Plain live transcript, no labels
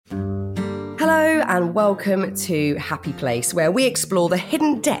and welcome to Happy Place, where we explore the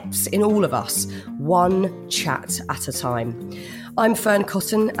hidden depths in all of us, one chat at a time. I'm Fern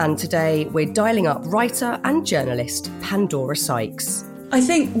Cotton, and today we're dialing up writer and journalist Pandora Sykes. I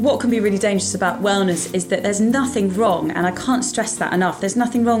think what can be really dangerous about wellness is that there's nothing wrong, and I can't stress that enough. There's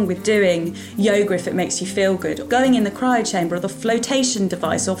nothing wrong with doing yoga if it makes you feel good, going in the cryo chamber or the flotation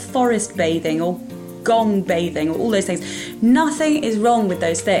device or forest bathing or gong bathing or all those things. Nothing is wrong with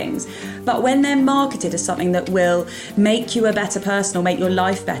those things. But when they're marketed as something that will make you a better person or make your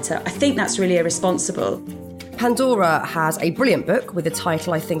life better, I think that's really irresponsible. Pandora has a brilliant book with a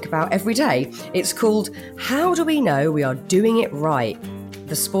title I think about every day. It's called How Do We Know We Are Doing It Right?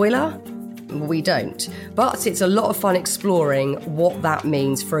 The spoiler? We don't. But it's a lot of fun exploring what that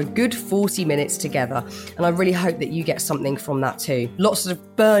means for a good 40 minutes together. And I really hope that you get something from that too. Lots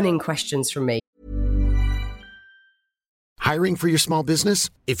of burning questions from me. Hiring for your small business?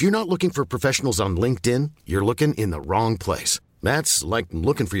 If you're not looking for professionals on LinkedIn, you're looking in the wrong place. That's like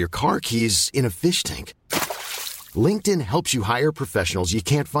looking for your car keys in a fish tank. LinkedIn helps you hire professionals you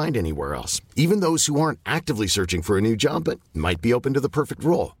can't find anywhere else, even those who aren't actively searching for a new job but might be open to the perfect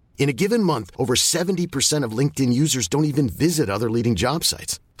role. In a given month, over 70% of LinkedIn users don't even visit other leading job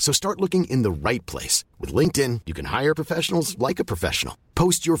sites. So start looking in the right place. With LinkedIn, you can hire professionals like a professional.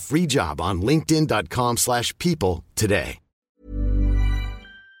 Post your free job on linkedin.com/people today.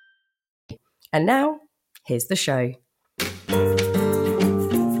 And now, here's the show.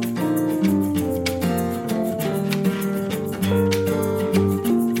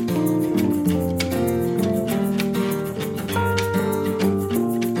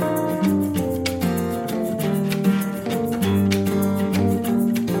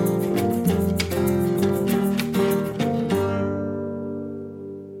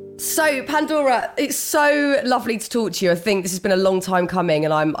 So, Pandora, it's so lovely to talk to you. I think this has been a long time coming,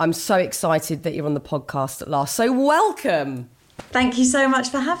 and I'm so excited that you're on the podcast at last. So, welcome. Thank you so much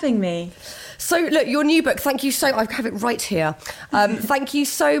for having me. So, look, your new book, thank you so I have it right here. Thank you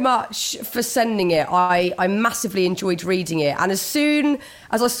so much for sending it. I massively enjoyed reading it. And as soon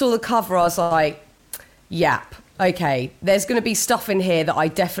as I saw the cover, I was like, yep. Okay, there's going to be stuff in here that I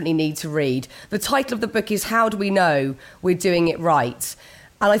definitely need to read. The title of the book is How Do We Know We're Doing It Right?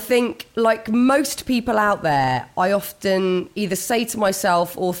 And I think, like most people out there, I often either say to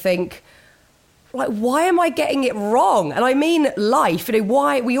myself or think, like, why am I getting it wrong? And I mean life. You know,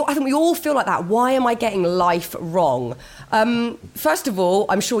 I think we all feel like that. Why am I getting life wrong? First of all,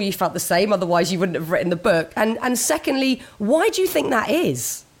 I'm sure you felt the same, otherwise you wouldn't have written the book. And secondly, why do you think that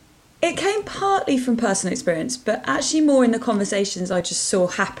is? It came partly from personal experience, but actually more in the conversations I just saw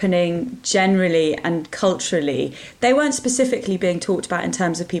happening generally and culturally. They weren't specifically being talked about in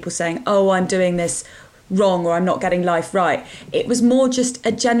terms of people saying, oh, I'm doing this wrong or I'm not getting life right. It was more just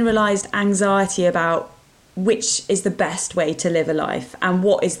a generalised anxiety about which is the best way to live a life and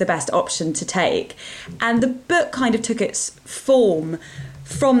what is the best option to take. And the book kind of took its form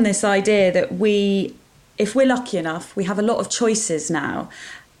from this idea that if we're lucky enough, we have a lot of choices now.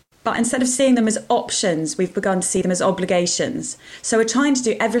 But instead of seeing them as options, we've begun to see them as obligations. So we're trying to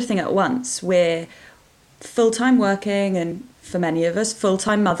do everything at once. We're full-time working, and for many of us,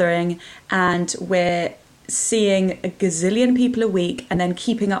 full-time mothering, and we're seeing a gazillion people a week and then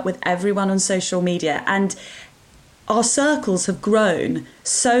keeping up with everyone on social media. And our circles have grown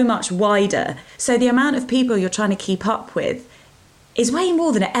so much wider. So the amount of people you're trying to keep up with is way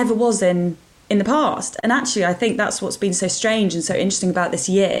more than it ever was in the past. And actually, I think that's what's been so strange and so interesting about this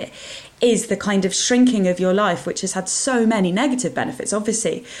year is the kind of shrinking of your life, which has had so many negative benefits,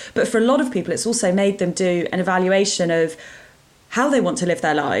 obviously. But for a lot of people, it's also made them do an evaluation of how they want to live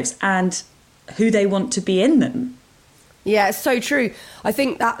their lives and who they want to be in them. Yeah, it's so true. I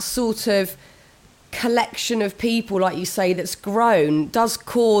think that sort of collection of people, like you say, that's grown does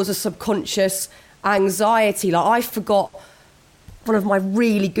cause a subconscious anxiety. Like, I forgot one of my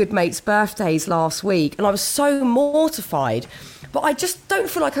really good mates' birthdays last week, and I was so mortified. But I just don't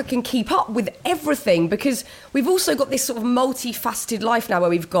feel like I can keep up with everything, because we've also got this sort of multifaceted life now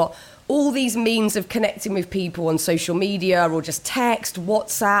where we've got all these means of connecting with people on social media or just text,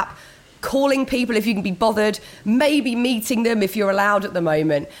 WhatsApp, calling people if you can be bothered, maybe meeting them if you're allowed at the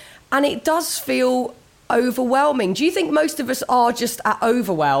moment. And it does feel overwhelming. Do you think most of us are just at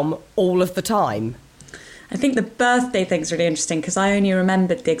overwhelm all of the time? I think the birthday thing's really interesting because I only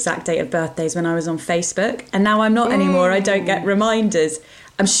remembered the exact date of birthdays when I was on Facebook, and now I'm not anymore. I don't get reminders.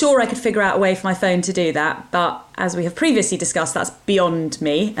 I'm sure I could figure out a way for my phone to do that, but as we have previously discussed, that's beyond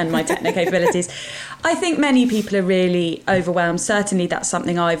me and my technical capabilities. I think many people are really overwhelmed. Certainly that's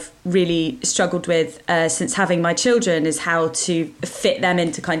something I've really struggled with since having my children, is how to fit them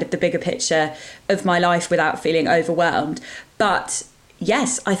into kind of the bigger picture of my life without feeling overwhelmed. But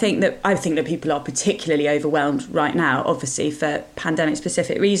yes, I think that people are particularly overwhelmed right now, obviously for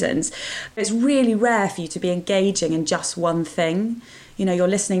pandemic-specific reasons. It's really rare for you to be engaging in just one thing. You know, you're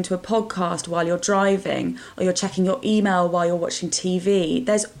listening to a podcast while you're driving, or you're checking your email while you're watching TV.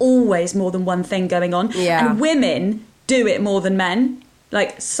 There's always more than one thing going on. Yeah. And women do it more than men.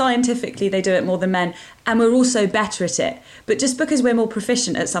 Like, scientifically, they do it more than men. And we're also better at it. But just because we're more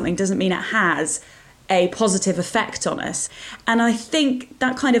proficient at something doesn't mean it has a positive effect on us. And I think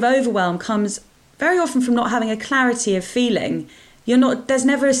that kind of overwhelm comes very often from not having a clarity of feeling. There's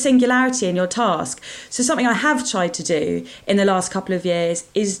never a singularity in your task. So something I have tried to do in the last couple of years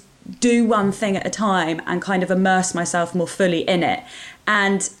is do one thing at a time and kind of immerse myself more fully in it.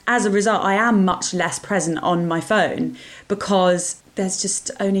 And as a result, I am much less present on my phone, because there's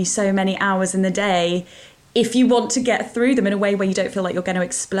just only so many hours in the day if you want to get through them in a way where you don't feel like you're going to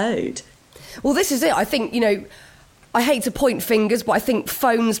explode. Well, this is it. I think, I hate to point fingers, but I think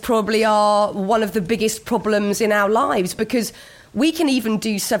phones probably are one of the biggest problems in our lives, because we can even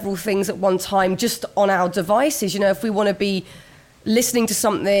do several things at one time just on our devices. If we want to be listening to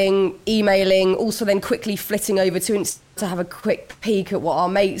something, emailing, also then quickly flitting over to Insta to have a quick peek at what our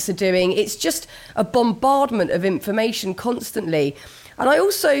mates are doing. It's just a bombardment of information constantly. And I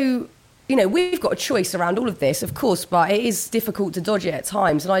also, we've got a choice around all of this, of course, but it is difficult to dodge it at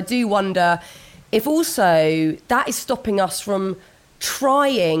times. And I do wonder if also that is stopping us from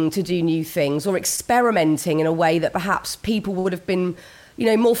trying to do new things or experimenting in a way that perhaps people would have been,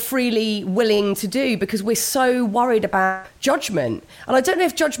 more freely willing to do, because we're so worried about judgment. And I don't know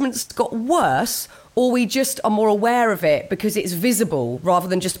if judgment's got worse, or we just are more aware of it because it's visible rather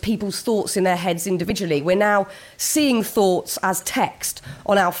than just people's thoughts in their heads individually. We're now seeing thoughts as text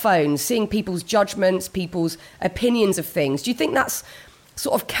on our phones, seeing people's judgments, people's opinions of things. Do you think that's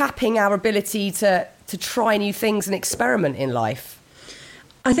sort of capping our ability to try new things and experiment in life?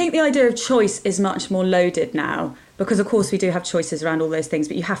 I think the idea of choice is much more loaded now, because of course we do have choices around all those things,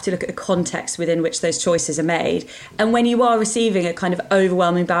 but you have to look at the context within which those choices are made. And when you are receiving a kind of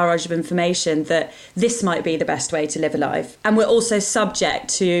overwhelming barrage of information that this might be the best way to live a life, and we're also subject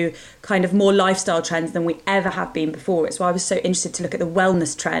to kind of more lifestyle trends than we ever have been before. It's why I was so interested to look at the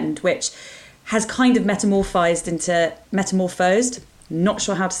wellness trend, which has kind of metamorphosed, not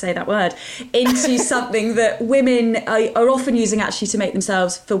sure how to say that word, into something that women are often using actually to make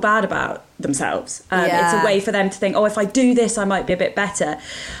themselves feel bad about themselves. It's a way for them to think, if I do this, I might be a bit better.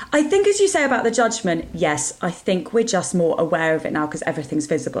 I think, as you say about the judgment, yes, I think we're just more aware of it now because everything's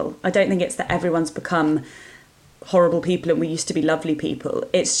visible. I don't think it's that everyone's become horrible people and we used to be lovely people.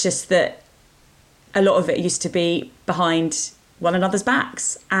 It's just that a lot of it used to be behind one another's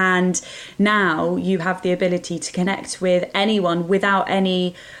backs, and now you have the ability to connect with anyone without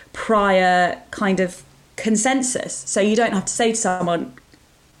any prior kind of consensus. So you don't have to say to someone,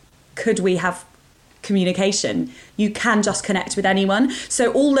 could we have communication? You can just connect with anyone.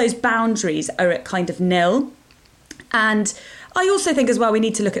 So all those boundaries are at kind of nil. And I also think as well we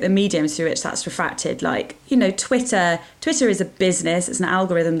need to look at the mediums through which that's refracted. Like, Twitter is a business. It's an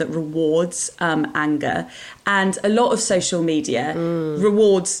algorithm that rewards anger. And a lot of social media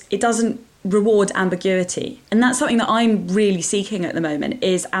doesn't reward ambiguity. And that's something that I'm really seeking at the moment,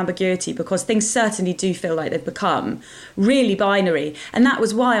 is ambiguity, because things certainly do feel like they've become really binary. And that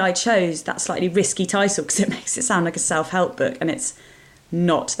was why I chose that slightly risky title, because it makes it sound like a self-help book, and it's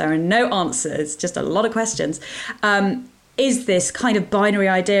not. There are no answers, just a lot of questions. Is this kind of binary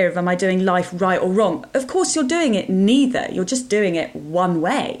idea of, am I doing life right or wrong? Of course, you're doing it neither. You're just doing it one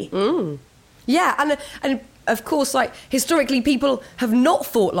way. Yeah, and of course, like, historically, people have not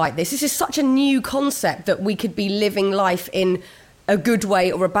thought like this. This is such a new concept that we could be living life in a good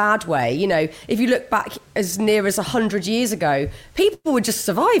way or a bad way. If you look back as near as 100 years ago, people were just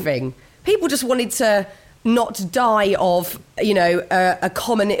surviving. People just wanted to not die of, a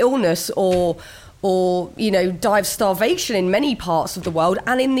common illness or die of starvation in many parts of the world.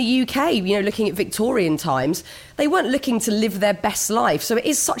 And in the UK, looking at Victorian times, they weren't looking to live their best life. So it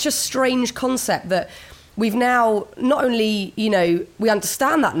is such a strange concept that we've now not only, we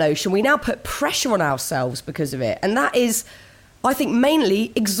understand that notion, we now put pressure on ourselves because of it. And that is, I think,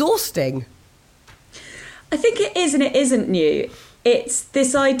 mainly exhausting. I think it is, and it isn't new. It's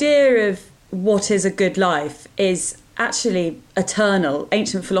this idea of what is a good life is actually eternal.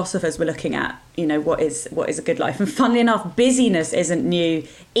 Ancient philosophers were looking at, what is a good life. And funnily enough, busyness isn't new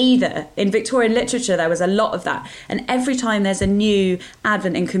either. In Victorian literature, there was a lot of that. And every time there's a new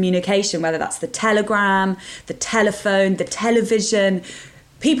advent in communication, whether that's the telegram, the telephone, the television,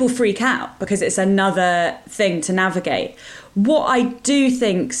 people freak out because it's another thing to navigate. What I do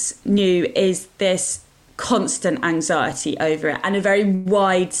think's new is this constant anxiety over it, and a very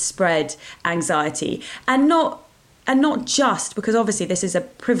widespread anxiety, and not just because obviously this is a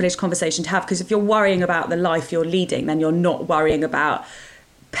privileged conversation to have, because if you're worrying about the life you're leading, then you're not worrying about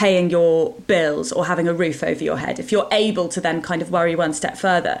paying your bills or having a roof over your head, if you're able to then kind of worry one step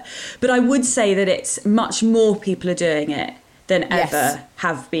further. But I would say that it's much more people are doing it than ever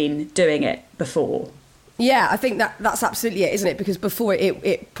have been doing it before. Yeah, I think that's absolutely it, isn't it? Because before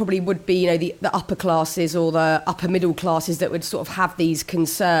it probably would be, the upper classes or the upper middle classes that would sort of have these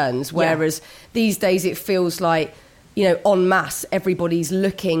concerns, whereas these days it feels like, en masse, everybody's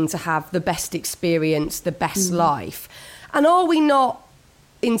looking to have the best experience, the best life. And are we not,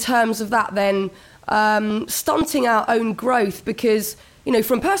 in terms of that then, stunting our own growth? Because,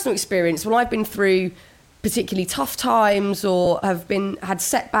 from personal experience, when I've been through particularly tough times or have had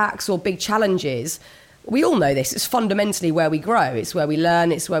setbacks or big challenges, we all know this. It's fundamentally where we grow. It's where we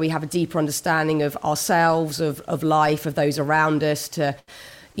learn. It's where we have a deeper understanding of ourselves, of life, of those around us, to,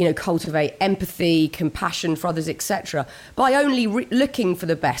 cultivate empathy, compassion for others, etc. By only looking for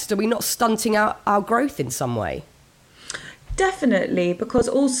the best, are we not stunting our growth in some way? Definitely, because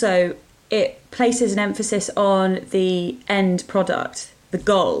also it places an emphasis on the end product, the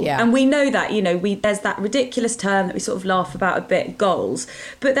goal. Yeah. And we know that, there's that ridiculous term that we sort of laugh about a bit, goals.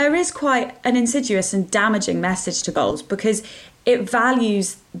 But there is quite an insidious and damaging message to goals, because it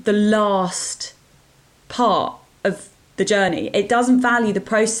values the last part of the journey. It doesn't value the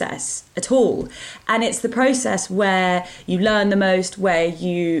process at all. And it's the process where you learn the most, where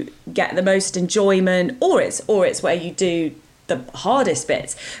you get the most enjoyment, or it's where you do the hardest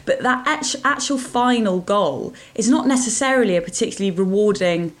bits. But that actual final goal is not necessarily a particularly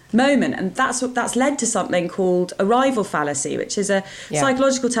rewarding moment, and that's led to something called arrival fallacy, which is a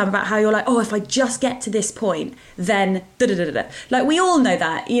psychological term about how you're like, if I just get to this point, then da-da-da-da-da. Like, we all know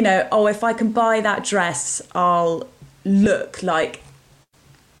that, if I can buy that dress, I'll look like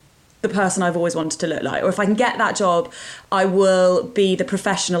the person I've always wanted to look like, or if I can get that job, I will be the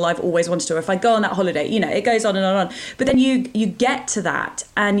professional I've always wanted to, or if I go on that holiday, it goes on and on and on. But then you get to that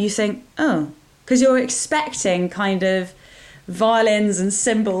and you think, because you're expecting kind of violins and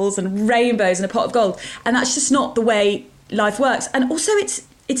cymbals and rainbows and a pot of gold, and that's just not the way life works. And also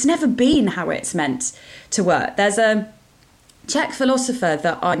it's never been how it's meant to work. There's a Czech philosopher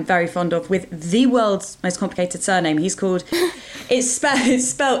that I'm very fond of with the world's most complicated surname. He's called, it's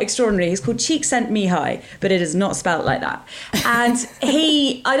spelled extraordinary. He's called Csikszentmihalyi, but it is not spelled like that. And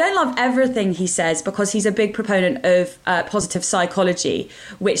I don't love everything he says, because he's a big proponent of positive psychology,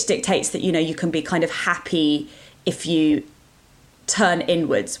 which dictates that, you can be kind of happy if you turn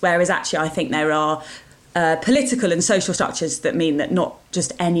inwards. Whereas actually I think there are political and social structures that mean that not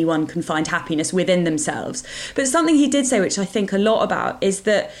just anyone can find happiness within themselves. But something he did say, which I think a lot about, is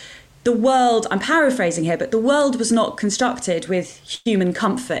that the world, I'm paraphrasing here, but the world was not constructed with human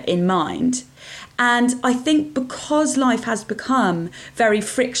comfort in mind. And I think because life has become very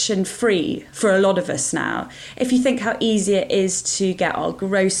friction-free for a lot of us now, if you think how easy it is to get our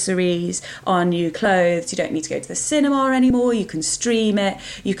groceries, our new clothes, you don't need to go to the cinema anymore, you can stream it,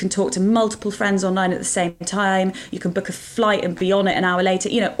 you can talk to multiple friends online at the same time, you can book a flight and be on it an hour later,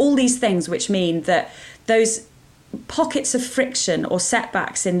 all these things which mean that those pockets of friction or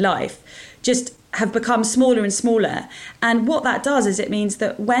setbacks in life just have become smaller and smaller. And what that does is it means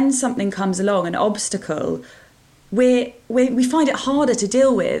that when something comes along, an obstacle, we find it harder to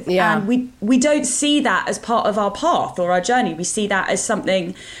deal with. Yeah. And we don't see that as part of our path or our journey. We see that as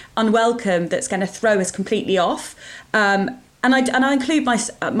something unwelcome that's going to throw us completely off. And I include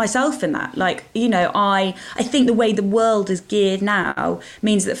myself in that. Like, I think the way the world is geared now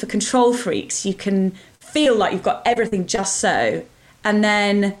means that for control freaks, you can feel like you've got everything just so, and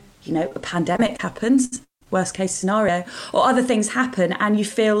then a pandemic happens, worst case scenario, or other things happen and you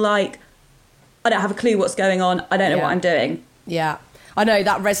feel like, I don't have a clue what's going on, I don't know what I'm doing. Yeah, I know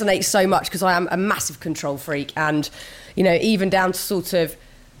that resonates so much, because I am a massive control freak, and even down to sort of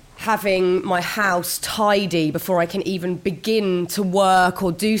having my house tidy before I can even begin to work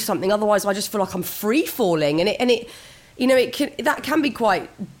or do something. Otherwise I just feel like I'm free falling, and that can be quite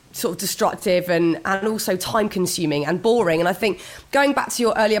sort of destructive and also time consuming and boring. And I think going back to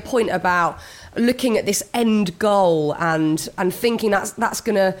your earlier point about looking at this end goal and thinking that's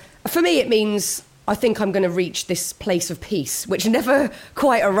gonna, for me it means I think I'm going to reach this place of peace, which never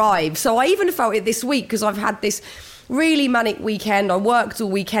quite arrived. So I even felt it this week because I've had this really manic weekend. I worked all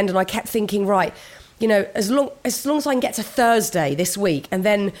weekend and I kept thinking, right, you know, as long as I can get to Thursday this week, and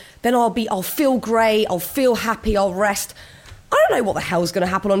then I'll feel great, I'll feel happy, I'll rest. I don't know what the hell's going to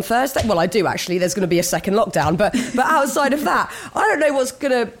happen on Thursday. Well, I do actually. There's going to be a second lockdown, but outside of that, I don't know what's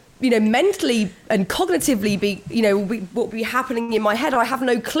going to, you know, mentally and cognitively be, you know, what will be happening in my head. I have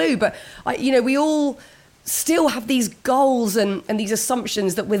no clue, but you know, we all still have these goals and these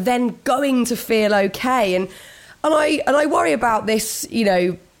assumptions that we're then going to feel okay, and I worry about this, you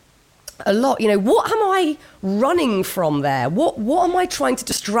know, a lot. You know, what am I running from there? What am I trying to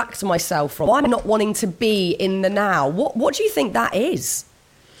distract myself from? Why am I not wanting to be in the now? What do you think that is?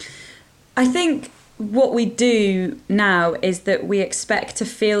 I think what we do now is that we expect to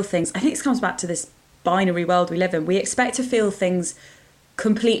feel things. I think this comes back to this binary world we live in. We expect to feel things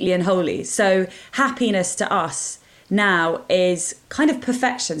completely and wholly. So happiness to us now is kind of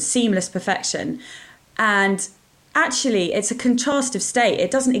perfection, seamless perfection. And actually, it's a contrastive state. It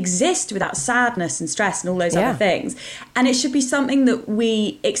doesn't exist without sadness and stress and all those other things. And it should be something that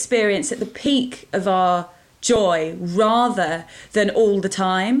we experience at the peak of our joy rather than all the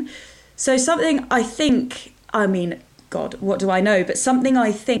time. So something I think, I mean, God, what do I know? But something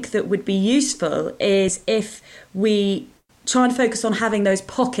I think that would be useful is if we try and focus on having those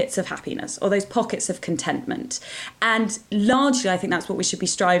pockets of happiness or those pockets of contentment. And largely, I think that's what we should be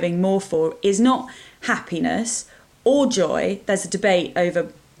striving more for, is not happiness or joy. There's a debate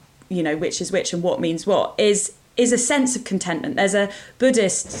over, you know, which is which and what means what, is a sense of contentment. There's a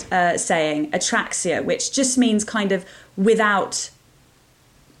Buddhist saying, atraxia, which just means kind of without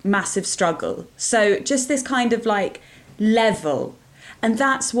massive struggle. So just this kind of like level. And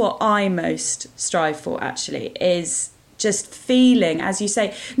that's what I most strive for, actually, is just feeling, as you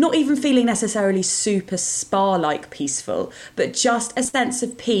say, not even feeling necessarily super spa-like peaceful, but just a sense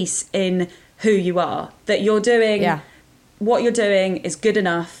of peace in who you are, that you're doing what you're doing is good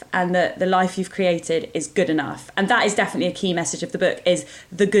enough, and that the life you've created is good enough. And that is definitely a key message of the book, is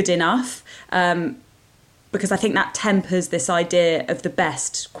the good enough, because I think that tempers this idea of the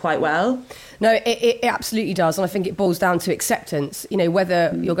best quite well. No, it absolutely does. And I think it boils down to acceptance, you know,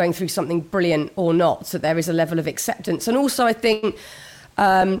 whether you're going through something brilliant or not, so there is a level of acceptance. And also, I think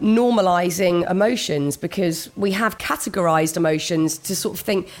normalising emotions, because we have categorised emotions to sort of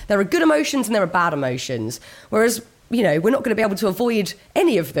think there are good emotions and there are bad emotions. Whereas, you know, we're not going to be able to avoid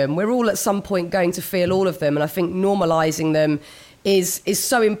any of them. We're all at some point going to feel all of them. And I think normalising them is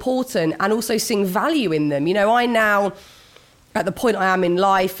so important, and also seeing value in them. You know, I now, at the point I am in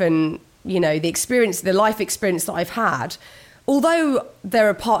life and, you know, the life experience that I've had, although there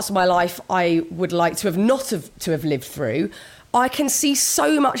are parts of my life I would like to have lived through, I can see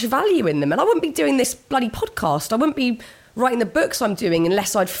so much value in them. And I wouldn't be doing this bloody podcast. I wouldn't be writing the books I'm doing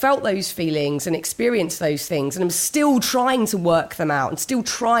unless I'd felt those feelings and experienced those things. And I'm still trying to work them out and still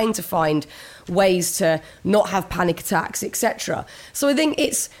trying to find ways to not have panic attacks, etc. So I think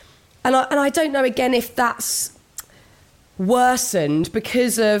it's, and I don't know again if that's worsened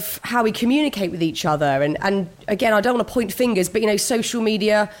because of how we communicate with each other. And again, I don't want to point fingers, but, you know, social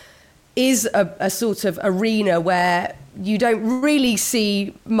media is a sort of arena where you don't really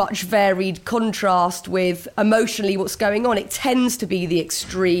see much varied contrast with emotionally what's going on. It tends to be the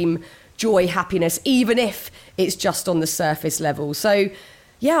extreme joy, happiness, even if it's just on the surface level. So,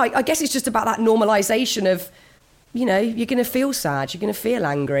 yeah, I guess it's just about that normalisation of, you know, you're going to feel sad, you're going to feel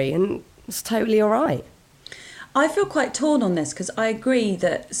angry, and it's totally all right. I feel quite torn on this, because I agree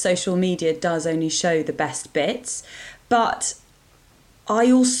that social media does only show the best bits, but I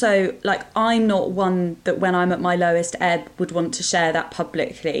also, like, I'm not one that when I'm at my lowest ebb would want to share that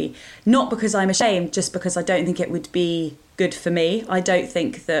publicly. Not because I'm ashamed, just because I don't think it would be good for me. I don't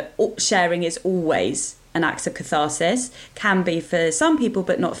think that sharing is always an act of catharsis. Can be for some people,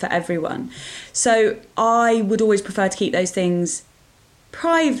 but not for everyone. So I would always prefer to keep those things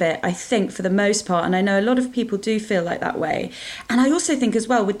private, I think, for the most part. And I know a lot of people do feel like that way. And I also think as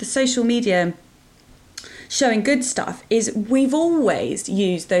well, with the social media showing good stuff, is we've always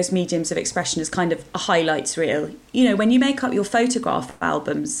used those mediums of expression as kind of a highlights reel. You know, when you make up your photograph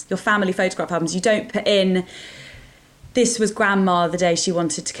albums, your family photograph albums, you don't put in, this was grandma the day she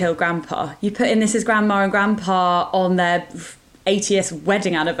wanted to kill grandpa. You put in, this is grandma and grandpa on their 80th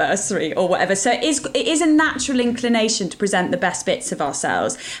wedding anniversary or whatever. So it is a natural inclination to present the best bits of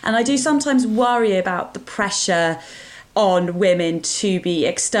ourselves. And I do sometimes worry about the pressure on women to be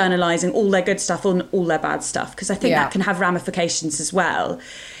externalising all their good stuff and all their bad stuff, because I think that can have ramifications as well.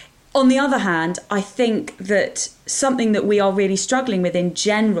 On the other hand, I think that something that we are really struggling with in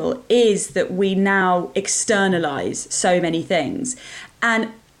general is that we now externalise so many things.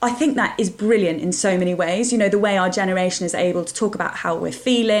 And I think that is brilliant in so many ways. You know, the way our generation is able to talk about how we're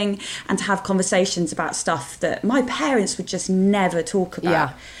feeling and to have conversations about stuff that my parents would just never talk about.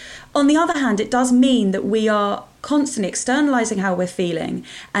 Yeah. On the other hand, it does mean that we are constantly externalising how we're feeling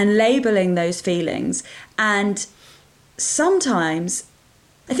and labelling those feelings. And sometimes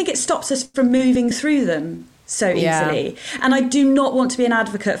I think it stops us from moving through them so easily. And I do not want to be an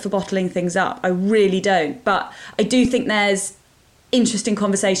advocate for bottling things up. I really don't. But I do think there's interesting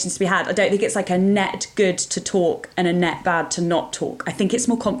conversations to be had. I don't think it's like a net good to talk and a net bad to not talk. I think it's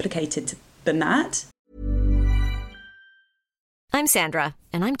more complicated than that. I'm Sandra,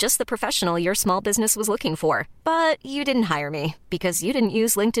 and I'm just the professional your small business was looking for. But you didn't hire me because you didn't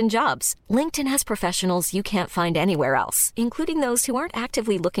use LinkedIn Jobs. LinkedIn has professionals you can't find anywhere else, including those who aren't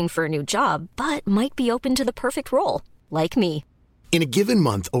actively looking for a new job, but might be open to the perfect role, like me. In a given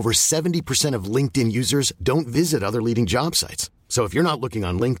month, over 70% of LinkedIn users don't visit other leading job sites. So if you're not looking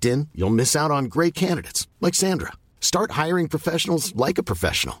on LinkedIn, you'll miss out on great candidates like Sandra. Start hiring professionals like a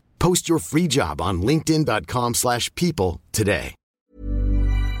professional. Post your free job on linkedin.com/people today.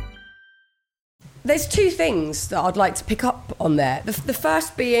 There's two things that I'd like to pick up on there. The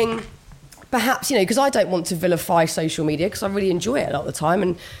first being, perhaps, you know, because I don't want to vilify social media because I really enjoy it a lot of the time,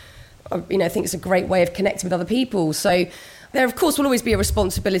 and you know, I think it's a great way of connecting with other people. So there, of course, will always be a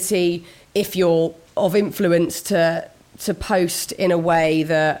responsibility if you're of influence to post in a way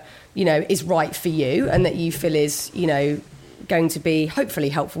that, you know, is right for you and that you feel is, you know, going to be hopefully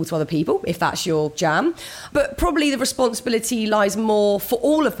helpful to other people if that's your jam. But probably the responsibility lies more for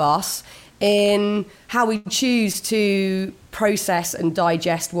all of us in how we choose to process and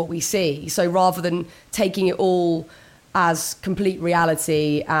digest what we see. So rather than taking it all as complete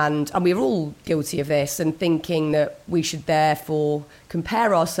reality, and we're all guilty of this, and thinking that we should therefore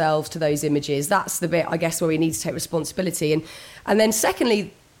compare ourselves to those images, that's the bit, I guess, where we need to take responsibility. And then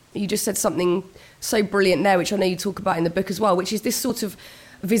secondly, you just said something so brilliant there, which I know you talk about in the book as well, which is this sort of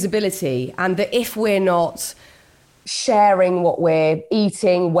visibility, and that if we're not sharing what we're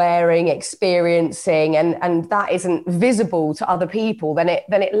eating, wearing, experiencing, and that isn't visible to other people, then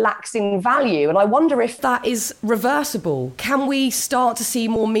it lacks in value. And I wonder if that is reversible. Can we start to see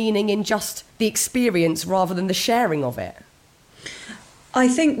more meaning in just the experience rather than the sharing of it? I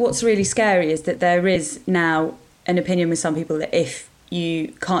think what's really scary is that there is now an opinion with some people that if you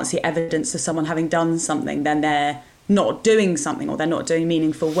can't see evidence of someone having done something, then they're not doing something, or they're not doing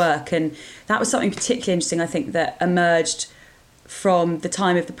meaningful work. And that was something particularly interesting, I think, that emerged from the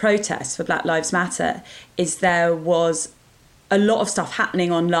time of the protests for Black Lives Matter, is there was a lot of stuff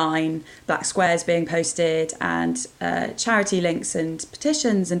happening online, black squares being posted and charity links and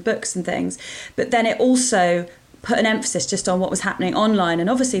petitions and books and things. But then it also put an emphasis just on what was happening online. And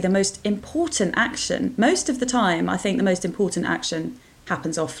obviously the most important action, most of the time, I think the most important action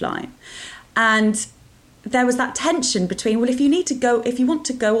happens offline. And there was that tension between, well, if you want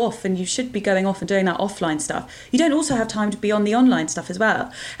to go off, and you should be going off and doing that offline stuff, you don't also have time to be on the online stuff as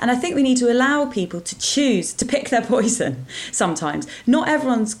well. And I think we need to allow people to choose to pick their poison sometimes. Not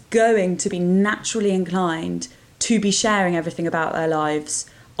everyone's going to be naturally inclined to be sharing everything about their lives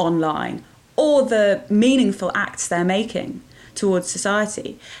online or the meaningful acts they're making towards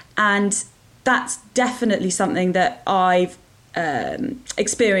society. And that's definitely something that I've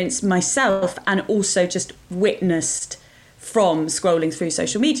experienced myself, and also just witnessed from scrolling through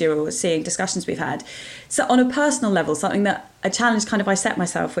social media or seeing discussions we've had. So on a personal level, something that a challenge kind of I set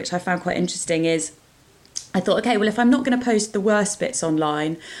myself, which I found quite interesting, is I thought, okay, well, if I'm not going to post the worst bits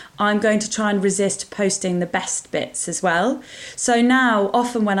online, I'm going to try and resist posting the best bits as well. So now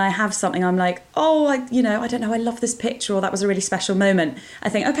often when I have something, I'm like, oh, I don't know, I love this picture, or that was a really special moment. I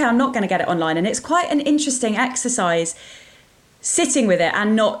think, okay, I'm not going to get it online. And it's quite an interesting exercise sitting with it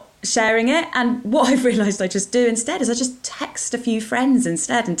and not sharing it. And what I've realised I just do instead is I just text a few friends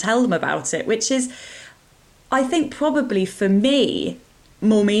instead and tell them about it, which is, I think, probably for me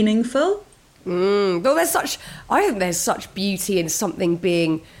more meaningful. Well, I think there's such beauty in something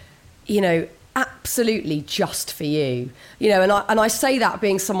being, you know, absolutely just for you, you know, and I say that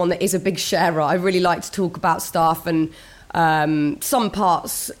being someone that is a big sharer. I really like to talk about stuff, and some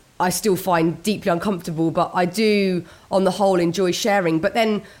parts I still find deeply uncomfortable, but I do, on the whole, enjoy sharing. But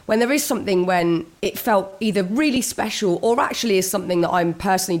then when there is something when it felt either really special or actually is something that I'm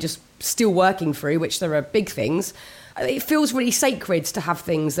personally just still working through, which there are big things, it feels really sacred to have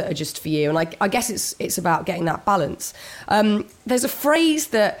things that are just for you. And I guess it's about getting that balance. There's a phrase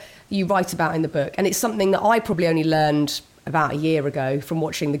that you write about in the book, and it's something that I probably only learned about a year ago from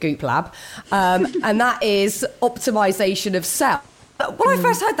watching the Goop Lab, and that is optimization of self. When I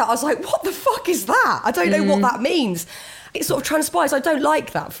first heard that, I was like, what the fuck is that? I don't know what that means. It sort of transpires I don't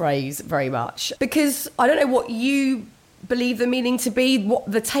like that phrase very much, because I don't know what you believe the meaning to be.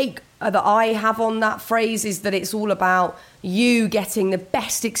 What the take that I have on that phrase is that it's all about you getting the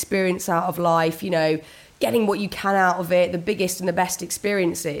best experience out of life, getting what you can out of it, the biggest and the best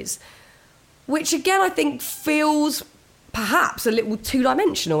experiences, which again I think feels perhaps a little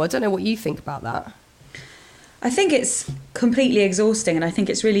two-dimensional. I don't know what you think about that. I think it's completely exhausting, and I think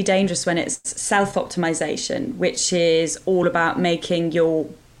it's really dangerous when it's self-optimization, which is all about making your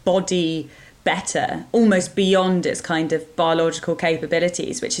body better, almost beyond its kind of biological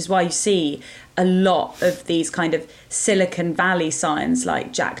capabilities, which is why you see a lot of these kind of Silicon Valley signs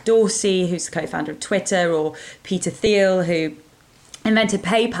like Jack Dorsey, who's the co-founder of Twitter, or Peter Thiel, who invented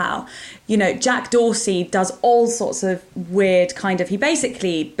PayPal. Jack Dorsey does all sorts of weird he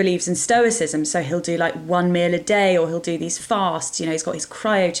basically believes in stoicism. So he'll do like one meal a day, or he'll do these fasts. He's got his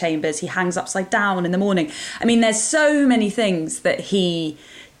cryo chambers. He hangs upside down in the morning. I mean, there's so many things that he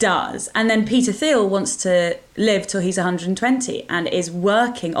does. And then Peter Thiel wants to live till he's 120 and is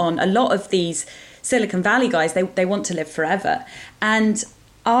working on a lot of these Silicon Valley guys. They want to live forever. And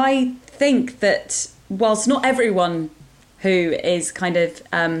I think that whilst not everyone who is kind of,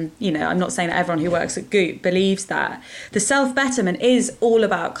 I'm not saying that everyone who works at Goop believes that, the self-betterment is all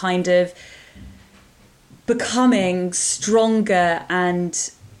about kind of becoming stronger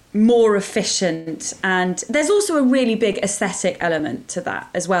and more efficient. And there's also a really big aesthetic element to that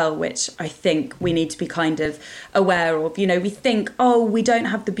as well, which I think we need to be kind of aware of. We think, we don't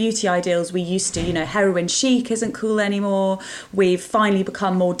have the beauty ideals we used to. Heroin chic isn't cool anymore. We've finally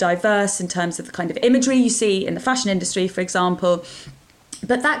become more diverse in terms of the kind of imagery you see in the fashion industry, for example.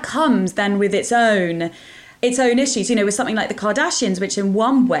 But that comes then with its own issues, with something like the Kardashians, which in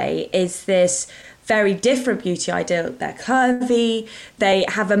one way is this very different beauty ideal. They're curvy, they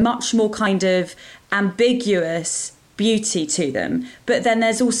have a much more kind of ambiguous beauty to them, but then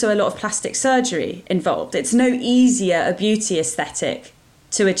there's also a lot of plastic surgery involved. It's no easier a beauty aesthetic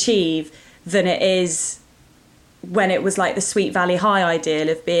to achieve than it is when it was like the Sweet Valley High ideal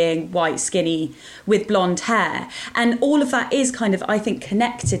of being white, skinny, with blonde hair. And all of that is kind of, I think,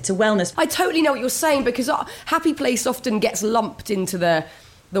 connected to wellness. I totally know what you're saying, because Happy Place often gets lumped into the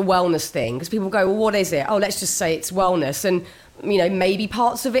wellness thing, because people go, well, what is it? Oh, let's just say it's wellness. And, maybe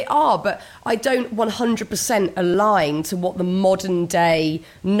parts of it are, but I don't 100% align to what the modern day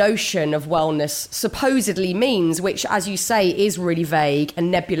notion of wellness supposedly means, which, as you say, is really vague and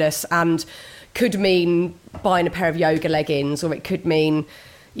nebulous and could mean buying a pair of yoga leggings, or it could mean,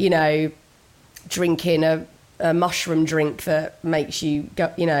 drinking a mushroom drink that makes you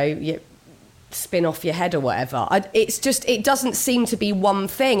go, spin off your head or whatever. It doesn't seem to be one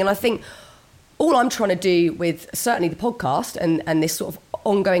thing. And I think all I'm trying to do with certainly the podcast and this sort of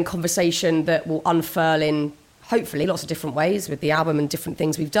ongoing conversation that will unfurl in hopefully lots of different ways with the album and different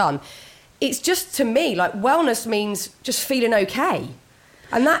things we've done, it's just, to me, like, wellness means just feeling okay.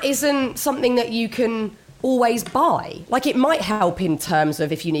 And that isn't something that you can always buy. Like, it might help in terms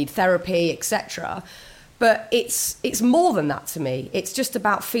of if you need therapy, etc. But it's more than that to me. It's just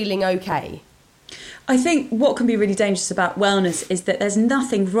about feeling okay. I think what can be really dangerous about wellness is that there's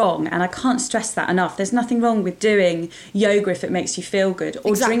nothing wrong, and I can't stress that enough, there's nothing wrong with doing yoga if it makes you feel good,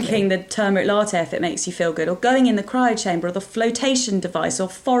 or drinking the turmeric latte if it makes you feel good, or going in the cryo chamber, or the flotation device, or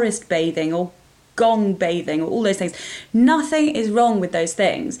forest bathing, or gong bathing, or all those things. Nothing is wrong with those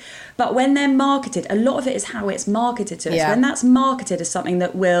things. But when they're marketed, a lot of it is how it's marketed to us. Yeah. When that's marketed as something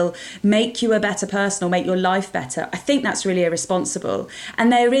that will make you a better person or make your life better, I think that's really irresponsible.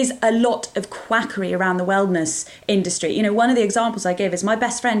 And there is a lot of quackery around the wellness industry. One of the examples I give is my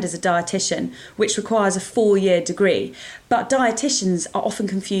best friend is a dietitian, which requires a 4-year degree. But dietitians are often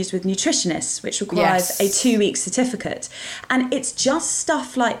confused with nutritionists, which requires a 2-week certificate. And it's just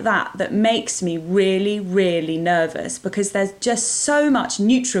stuff like that that makes me really, really nervous, because there's just so much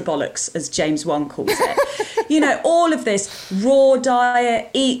nutribolics, as James Wan calls it. All of this raw diet,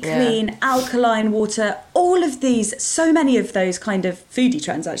 eat clean, alkaline water, all of these, so many of those kind of foodie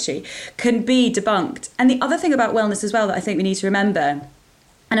trends actually can be debunked. And the other thing about wellness as well that I think we need to remember,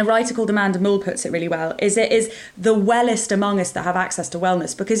 and a writer called Amanda Mull puts it really well, is it is the wellest among us that have access to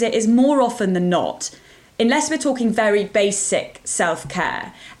wellness, because it is more often than not, unless we're talking very basic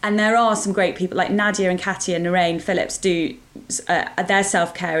self-care, and there are some great people like Nadia and Katia and Narain Phillips do their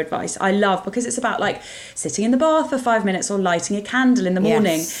self-care advice I love, because it's about like sitting in the bath for 5 minutes or lighting a candle in the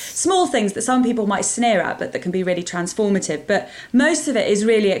morning. Yes. Small things that some people might sneer at, but that can be really transformative. But most of it is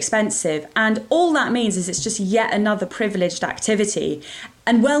really expensive, and all that means is it's just yet another privileged activity.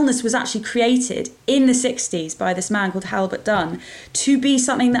 And wellness was actually created in the 60s by this man called Halbert Dunn to be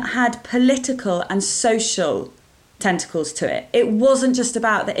something that had political and social tentacles to it. It wasn't just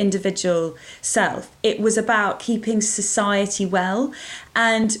about the individual self. It was about keeping society well.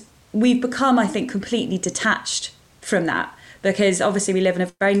 And we've become, I think, completely detached from that, because obviously we live in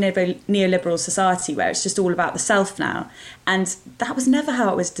a very neoliberal society where it's just all about the self now. And that was never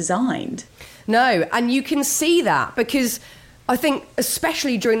how it was designed. No, and you can see that because I think,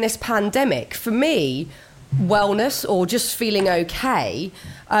 especially during this pandemic, for me, wellness or just feeling okay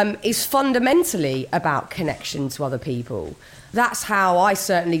is fundamentally about connection to other people. That's how I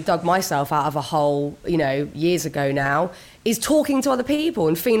certainly dug myself out of a hole, years ago now, is talking to other people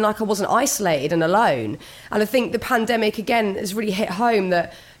and feeling like I wasn't isolated and alone. And I think the pandemic, again, has really hit home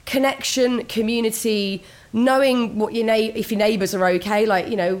that connection, community, knowing what if your neighbours are okay,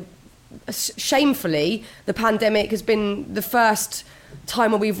 shamefully, the pandemic has been the first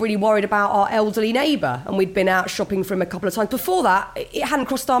time when we've really worried about our elderly neighbour, and we'd been out shopping for him a couple of times. Before that, it hadn't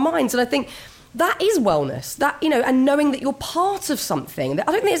crossed our minds, and I think that is wellness. That and knowing that you're part of something. I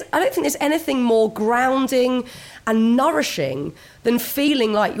don't think there's anything more grounding and nourishing than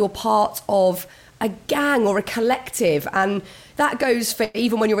feeling like you're part of a gang or a collective, and that goes for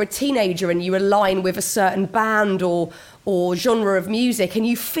even when you're a teenager and you align with a certain band or genre of music and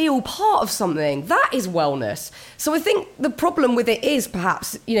you feel part of something. That is wellness. So I think the problem with it is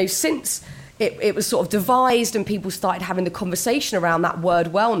perhaps, since it was sort of devised and people started having the conversation around that word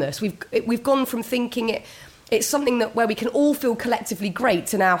wellness, we've gone from thinking it's something that where we can all feel collectively great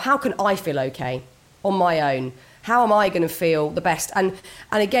to now, how can I feel okay on my own? How am I going to feel the best? And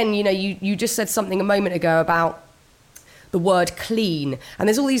again, you just said something a moment ago about the word clean, and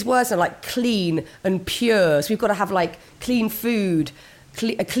there's all these words now like clean and pure. So we've got to have like clean food,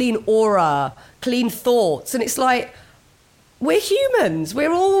 a clean aura, clean thoughts, and it's like we're humans.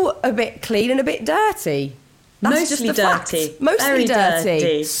 We're all a bit clean and a bit dirty. That's Mostly just the dirty. Fact. Mostly Very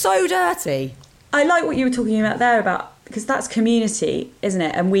dirty. So dirty. I like what you were talking about there because that's community, isn't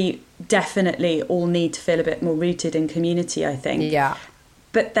it? And we definitely all need to feel a bit more rooted in community, I think. Yeah.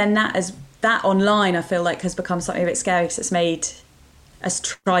 But then that online, I feel like, has become something a bit scary because it's made us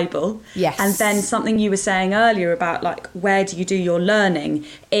tribal. Yes. And then something you were saying earlier about like, where do you do your learning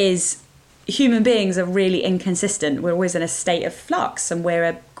is human beings are really inconsistent. We're always in a state of flux, and we're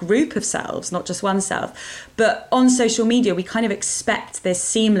a group of selves, not just one self. But on social media, we kind of expect this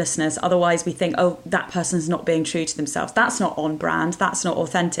seamlessness. Otherwise, we think, oh, that person's not being true to themselves. That's not on brand. That's not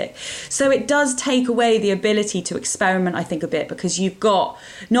authentic. So it does take away the ability to experiment, I think, a bit, because you've got,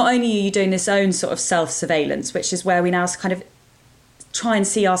 not only are you doing this own sort of self-surveillance, which is where we now kind of try and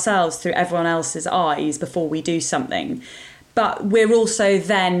see ourselves through everyone else's eyes before we do something, but we're also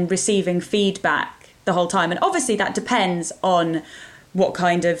then receiving feedback the whole time. And obviously that depends on what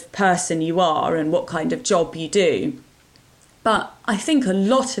kind of person you are and what kind of job you do. But I think a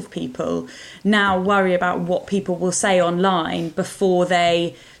lot of people now worry about what people will say online before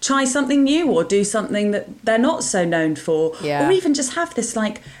they try something new or do something that they're not so known for. Yeah. Or even just have this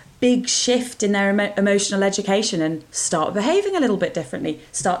like big shift in their emotional education and start behaving a little bit differently,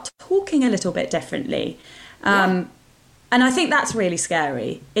 start talking a little bit differently. And I think that's really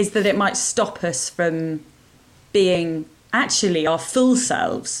scary, is that it might stop us from being actually our full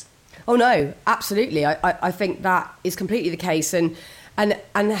selves. Oh no, absolutely. I think that is completely the case. And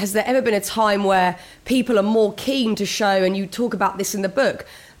has there ever been a time where people are more keen to show, and you talk about this in the book,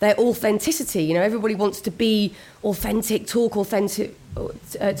 their authenticity? Everybody wants to be authentic, talk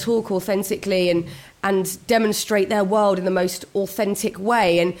authentically, and demonstrate their world in the most authentic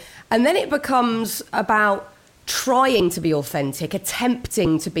way. And then it becomes about trying to be authentic,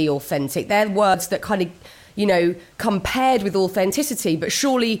 attempting to be authentic. They're words that kind of, come paired with authenticity, but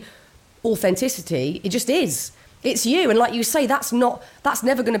surely authenticity, it just is. It's you. And like you say, that's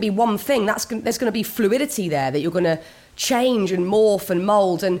never going to be one thing. There's going to be fluidity there that you're going to change and morph and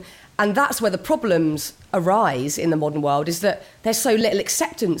mould. And that's where the problems arise in the modern world, is that there's so little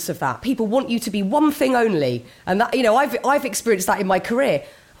acceptance of that. People want you to be one thing only. And that, I've experienced that in my career.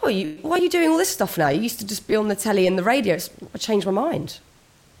 Why are you doing all this stuff now? You used to just be on the telly and the radio. I changed my mind,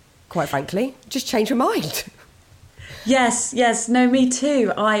 quite frankly. Just changed my mind. Yes. No, me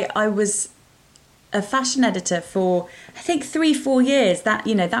too. I was a fashion editor for, I think, 3-4 years.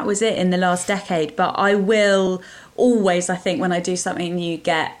 That was it in the last decade. But I will always, I think, when I do something new,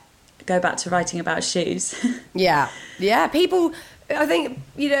 get go back to writing about shoes. Yeah. People, I think,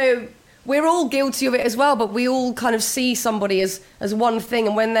 we're all guilty of it as well, but we all kind of see somebody as one thing.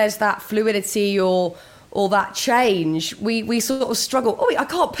 And when there's that fluidity or that change, we sort of struggle. Oh, I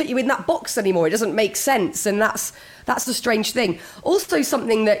can't put you in that box anymore. It doesn't make sense. And that's the strange thing. Also,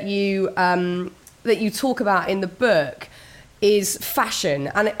 something that you talk about in the book is fashion.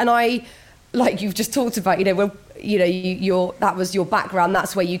 And I, like you've just talked about, that was your background.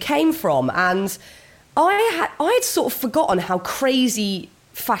 That's where you came from. And I had sort of forgotten how crazy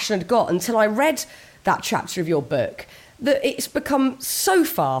fashion had got until I read that chapter of your book, that it's become so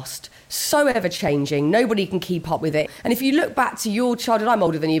fast, so ever-changing, nobody can keep up with it. And if you look back to your childhood, I'm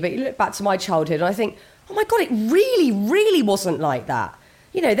older than you, but you look back to my childhood and I think, oh my God, it really, really wasn't like that.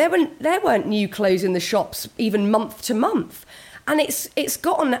 There weren't new clothes in the shops even month to month. And it's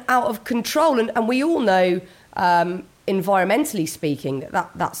gotten out of control. And we all know, environmentally speaking,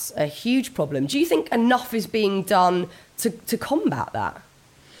 that's a huge problem. Do you think enough is being done to combat that?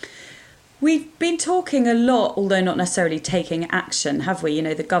 We've been talking a lot, although not necessarily taking action, have we?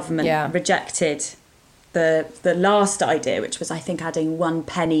 The government rejected the last idea, which was, I think, adding 1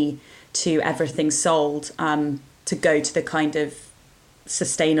 penny to everything sold to go to the kind of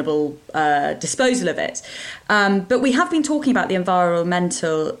sustainable disposal of it. But we have been talking about the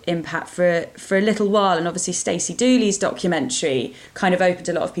environmental impact for a little while. And obviously Stacey Dooley's documentary kind of opened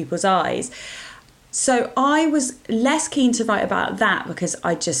a lot of people's eyes. So I was less keen to write about that because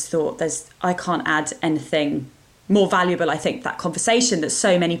I just thought I can't add anything more valuable. I think that conversation that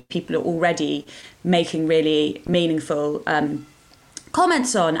so many people are already making really meaningful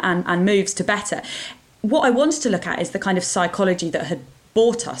comments on and moves to better. What I wanted to look at is the kind of psychology that had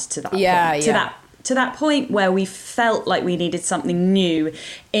brought us to that point, to that point where we felt like we needed something new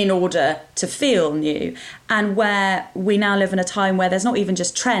in order to feel new, and where we now live in a time where there's not even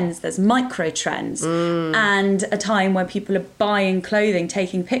just trends, there's micro trends, and a time when people are buying clothing,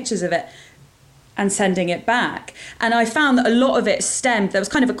 taking pictures of it and sending it back. And I found that a lot of it stemmed, there was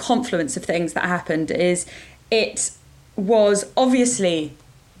kind of a confluence of things that happened. It was obviously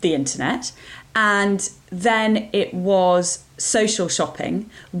the internet, and then it was social shopping,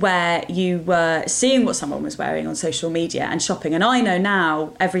 where you were seeing what someone was wearing on social media and shopping. And I know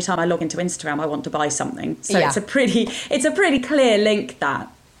now, every time I log into Instagram, I want to buy something. So it's a pretty clear link,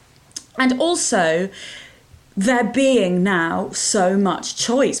 that. And also there being now so much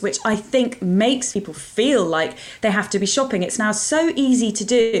choice, which I think makes people feel like they have to be shopping. It's now so easy to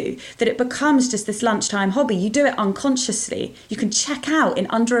do that it becomes just this lunchtime hobby. You do it unconsciously. You can check out in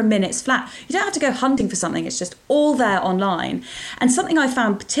under a minute's flat. You don't have to go hunting for something. It's just all there online. And something I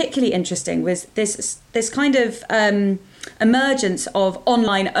found particularly interesting was this kind of emergence of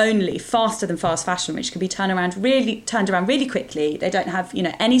online only, faster than fast fashion, which can be turned around really quickly. They don't have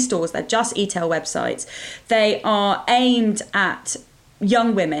any stores. They're just e-tail websites. They are aimed at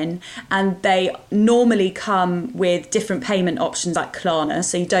young women, and they normally come with different payment options like Klarna,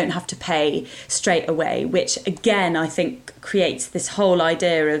 so you don't have to pay straight away, which again I think creates this whole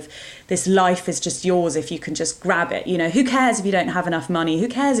idea of this life is just yours if you can just grab it. Who cares if you don't have enough money? Who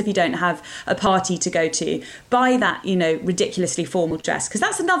cares if you don't have a party to go to? Buy that ridiculously formal dress, because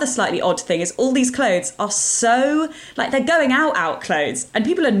that's another slightly odd thing, is all these clothes are so like they're going out clothes, and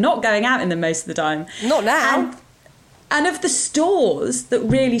people are not going out in them most of the time. Not now. And of the stores that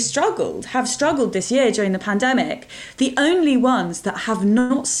really have struggled this year during the pandemic, the only ones that have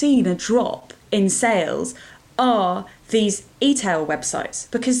not seen a drop in sales are these e-tail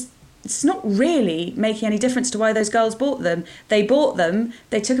websites, because it's not really making any difference to why those girls bought them. They bought them,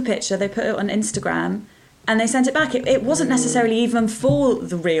 they took a picture, they put it on Instagram, and they sent it back. It wasn't necessarily even for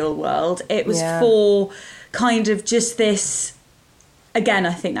the real world. It was for kind of just this, again,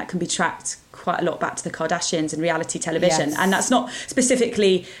 I think that can be tracked quite a lot back to the Kardashians and reality television. Yes. And that's not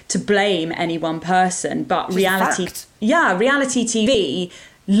specifically to blame any one person, but just reality TV,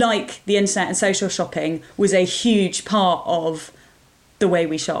 like the internet and social shopping, was a huge part of the way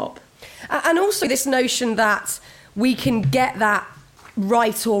we shop. And also this notion that we can get that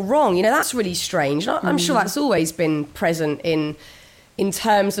right or wrong, that's really strange. I'm sure that's always been present in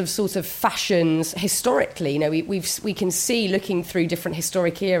terms of sort of fashions historically. We can see, looking through different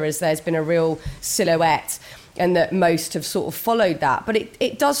historic eras, there's been a real silhouette, and that most have sort of followed that. But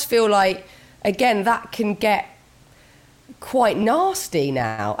it does feel like, again, that can get quite nasty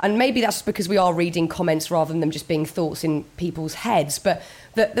now. And maybe that's because we are reading comments rather than them just being thoughts in people's heads. But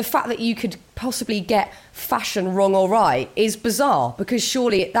the fact that you could possibly get fashion wrong or right is bizarre, because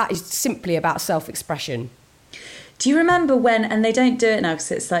surely that is simply about self-expression. Do you remember when, and they don't do it now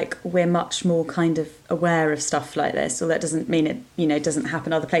because it's like we're much more kind of aware of stuff like this, although that doesn't mean it, you know, doesn't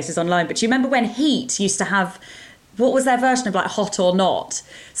happen other places online. But do you remember when Heat used to have, what was their version of like Hot or Not?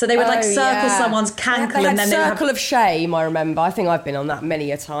 So they would like circle someone's cankle they and then Circle of Shame, I remember. I think I've been on that many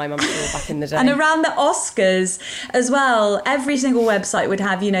a time, I'm sure, back in the day. And around the Oscars as well, every single website would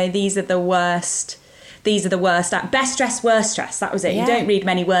have, you know, these are the worst, best dress, worst dress. That was it. Yeah. You don't read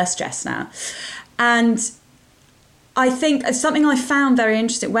many worst dress now. And I think something I found very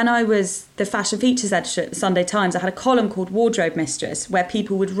interesting, when I was the fashion features editor at the Sunday Times, I had a column called Wardrobe Mistress where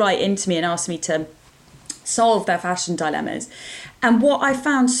people would write into me and ask me to solve their fashion dilemmas. And what I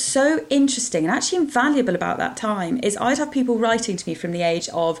found so interesting and actually invaluable about that time is I'd have people writing to me from the age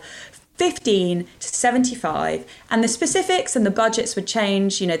of 15 to 75, and the specifics and the budgets would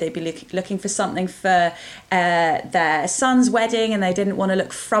change. You know, they'd be looking for something for their son's wedding and they didn't want to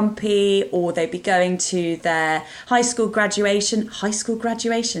look frumpy, or they'd be going to their high school graduation,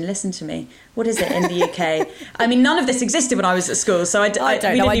 listen to me, what is it in the UK? I mean, none of this existed when I was at school, so I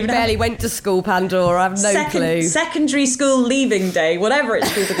don't know. I barely went to school, Pandora. I have no clue. Secondary school leaving day, whatever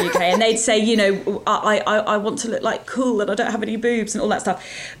it's called in the UK, and they'd say, you know, I want to look like cool and I don't have any boobs and all that stuff.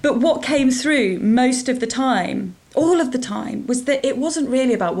 But what came through most of the time, all of the time, was that it wasn't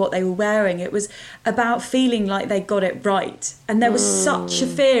really about what they were wearing. It was about feeling like they got it right. And there was such a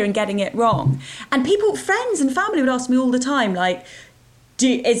fear in getting it wrong. And people, friends and family would ask me all the time, like,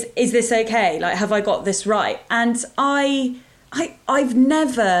 is this okay? Like, have I got this right? And I've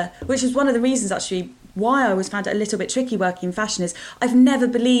never, which is one of the reasons actually why I always found it a little bit tricky working in fashion, is I've never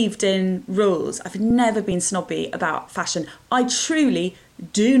believed in rules. I've never been snobby about fashion. I truly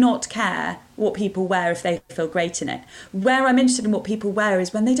do not care what people wear if they feel great in it. Where I'm interested in what people wear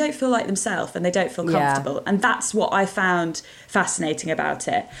is when they don't feel like themselves and they don't feel comfortable. Yeah. And that's what I found fascinating about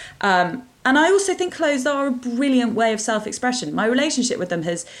it. And I also think clothes are a brilliant way of self-expression. My relationship with them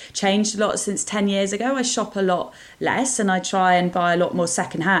has changed a lot since 10 years ago. I shop a lot less and I try and buy a lot more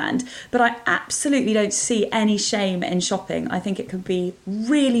secondhand. But I absolutely don't see any shame in shopping. I think it can be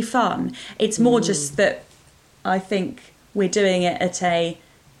really fun. It's more just that I think we're doing it at a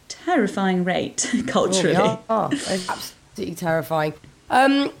terrifying rate culturally. Oh, it's absolutely terrifying.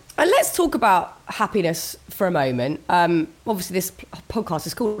 And let's talk about happiness for a moment. Obviously, this podcast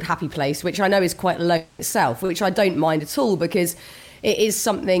is called Happy Place, which I know is quite low itself, which I don't mind at all because it is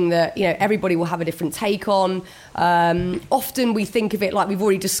something that, you know, everybody will have a different take on. Often we think of it, like we've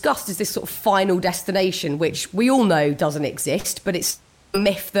already discussed, as this sort of final destination, which we all know doesn't exist, but it's a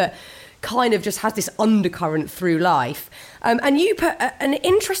myth that kind of just has this undercurrent through life. And you put an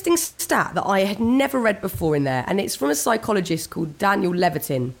interesting stat that I had never read before in there, and it's from a psychologist called Daniel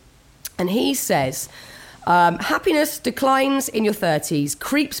Levitin. And he says, happiness declines in your 30s,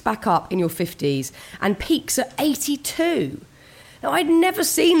 creeps back up in your 50s, and peaks at 82. Now, I'd never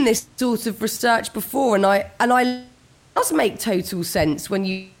seen this sort of research before, and it does make total sense when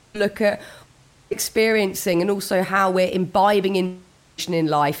you look at experiencing and also how we're imbibing in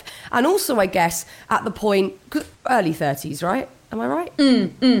life, and also I guess at the point early 30s, right? Am I right?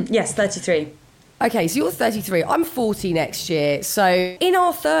 Yes, 33. Okay, so you're 33. I'm 40 next year. So in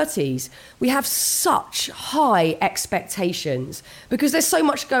our 30s, we have such high expectations because there's so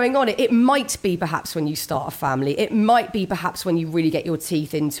much going on. It might be perhaps when you start a family. It might be perhaps when you really get your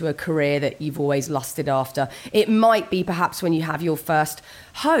teeth into a career that you've always lusted after. It might be perhaps when you have your first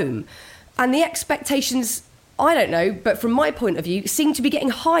home. And the expectations, I don't know, but from my point of view, seem to be getting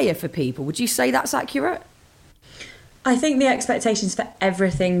higher for people. Would you say that's accurate? I think the expectations for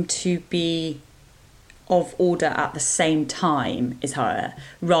everything to be of order at the same time is higher,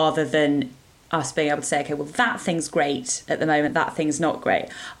 rather than us being able to say, okay, well, that thing's great at the moment, that thing's not great.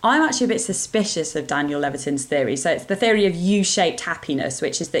 I'm actually a bit suspicious of Daniel Levitin's theory. So it's the theory of U-shaped happiness,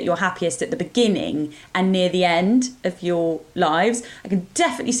 which is that you're happiest at the beginning and near the end of your lives. I can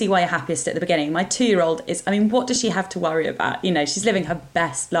definitely see why you're happiest at the beginning. My 2-year-old is, I mean, what does she have to worry about? You know, she's living her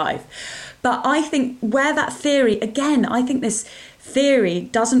best life. But I think where that theory, again, I think this theory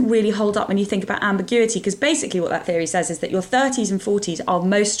doesn't really hold up when you think about ambiguity, because basically what that theory says is that your 30s and 40s are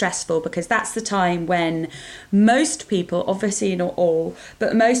most stressful because that's the time when most people, obviously not all,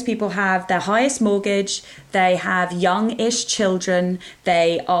 but most people have their highest mortgage, they have young-ish children,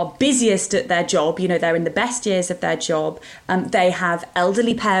 they are busiest at their job, you know, they're in the best years of their job, they have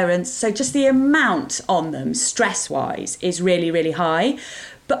elderly parents, so just the amount on them stress-wise is really, really high.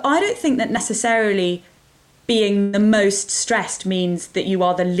 But I don't think that necessarily being the most stressed means that you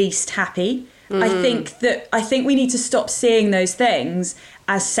are the least happy. I think we need to stop seeing those things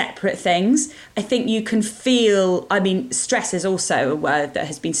as separate things. I think you can feel, stress is also a word that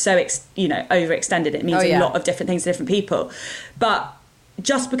has been so, overextended. It means a lot of different things to different people. But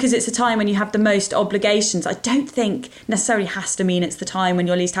just because it's a time when you have the most obligations, I don't think necessarily has to mean it's the time when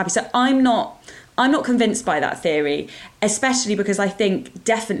you're least happy. So I'm not convinced by that theory, especially because I think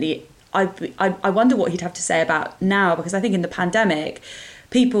definitely, I wonder what he'd have to say about now, because I think in the pandemic,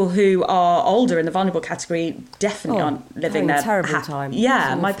 people who are older in the vulnerable category definitely aren't living their terrible time.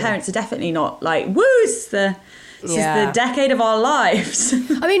 Yeah, my parents are definitely not like, woo, this is the decade of our lives.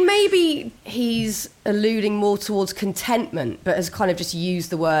 I mean, maybe he's alluding more towards contentment, but has kind of just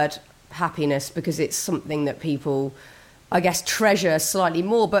used the word happiness because it's something that people, I guess, treasure slightly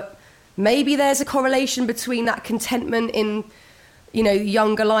more. But maybe there's a correlation between that contentment in,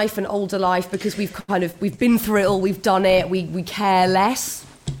 younger life and older life, because we've been through it all, we've done it, we care less.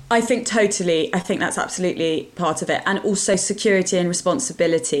 I think that's absolutely part of it. And also security and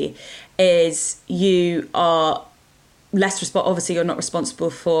responsibility is you are less obviously you're not responsible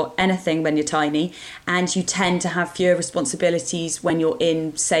for anything when you're tiny, and you tend to have fewer responsibilities when you're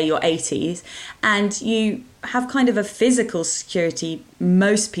in, say, your 80s, and you have kind of a physical security,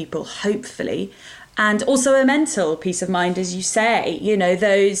 most people, hopefully, and also a mental peace of mind, as you say.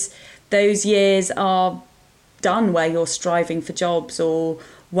 Those years are done where you're striving for jobs or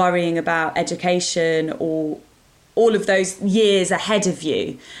worrying about education or all of those years ahead of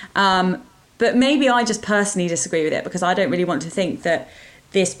you. But maybe I just personally disagree with it, because I don't really want to think that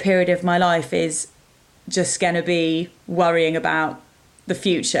this period of my life is just going to be worrying about the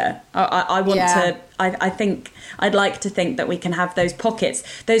future. I think I'd like to think that we can have those pockets,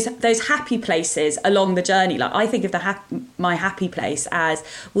 those happy places along the journey. Like, I think of my happy place as,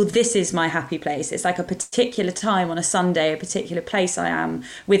 well, this is my happy place. It's like a particular time on a Sunday, a particular place I am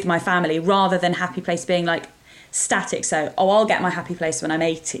with my family, rather than happy place being like static. So, I'll get my happy place when I'm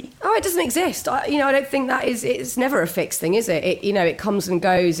 80. Oh, it doesn't exist. I don't think that is. It's never a fixed thing, is it? It comes and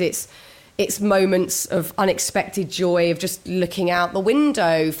goes. It's moments of unexpected joy, of just looking out the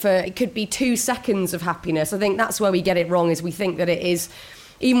window it could be 2 seconds of happiness. I think that's where we get it wrong, is we think that it is,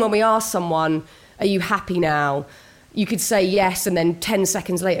 even when we ask someone, are you happy now? You could say yes, and then 10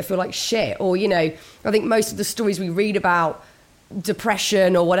 seconds later feel like shit. Or, I think most of the stories we read about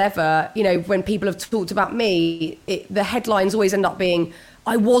depression or whatever, when people have talked about me, the headlines always end up being,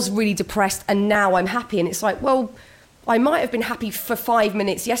 I was really depressed and now I'm happy. And it's like, well, I might have been happy for 5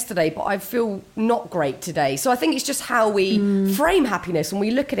 minutes yesterday, but I feel not great today. So I think it's just how we frame happiness, and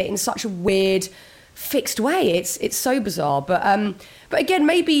we look at it in such a weird, fixed way. It's so bizarre. But again,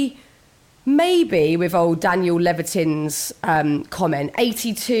 maybe with old Daniel Levitin's comment,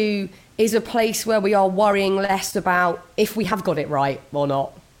 82 is a place where we are worrying less about if we have got it right or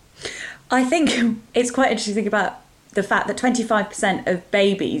not. I think it's quite interesting to think about the fact that 25% of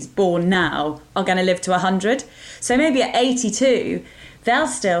babies born now are going to live to 100. So maybe at 82, they'll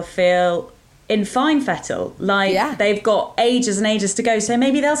still feel in fine fettle, like they've got ages and ages to go. So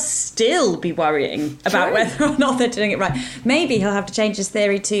maybe they'll still be worrying about whether or not they're doing it right. Maybe he'll have to change his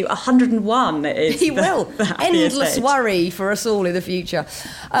theory to 101. He will. Endless worry for us all in the future.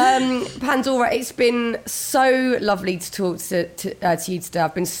 Pandora, it's been so lovely to talk to you today.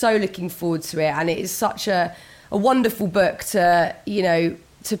 I've been so looking forward to it, and it is such a wonderful book to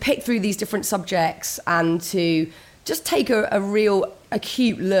pick through these different subjects and to just take a real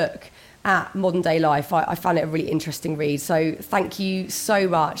acute look at modern day life. I found it a really interesting read. So thank you so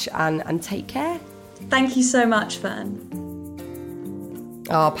much, and take care. Thank you so much, Fern.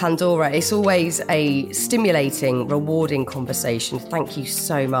 Pandora, it's always a stimulating, rewarding conversation. Thank you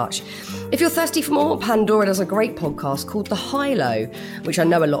so much. If you're thirsty for more, Pandora does a great podcast called The High Low, which I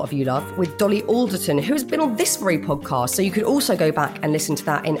know a lot of you love, with Dolly Alderton, who has been on this very podcast. So you could also go back and listen to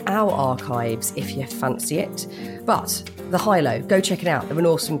that in our archives if you fancy it. But The High Low, go check it out. They're an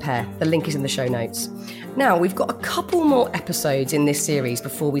awesome pair. The link is in the show notes. Now, we've got a couple more episodes in this series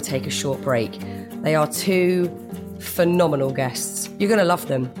before we take a short break. They are 2 phenomenal guests. You're going to love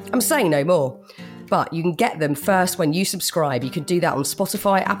them. I'm saying no more. But you can get them first when you subscribe. You can do that on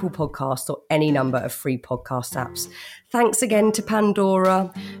Spotify, Apple Podcasts, or any number of free podcast apps. Thanks again to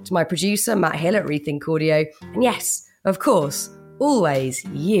Pandora, to my producer, Matt Hill at Rethink Audio. And yes, of course, always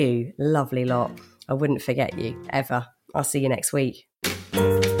you, lovely lot. I wouldn't forget you, ever. I'll see you next week.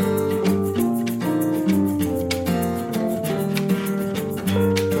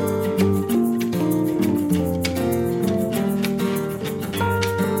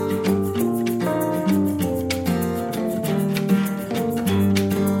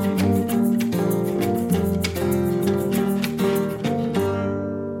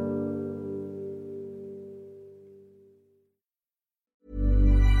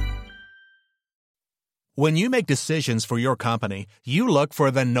 When you make decisions for your company, you look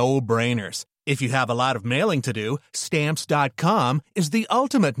for the no-brainers. If you have a lot of mailing to do, Stamps.com is the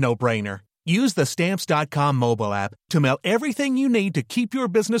ultimate no-brainer. Use the Stamps.com mobile app to mail everything you need to keep your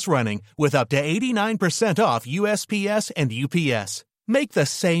business running with up to 89% off USPS and UPS. Make the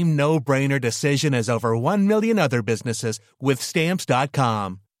same no-brainer decision as over 1 million other businesses with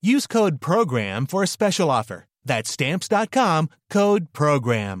Stamps.com. Use code PROGRAM for a special offer. That's Stamps.com, code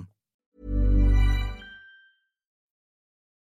PROGRAM.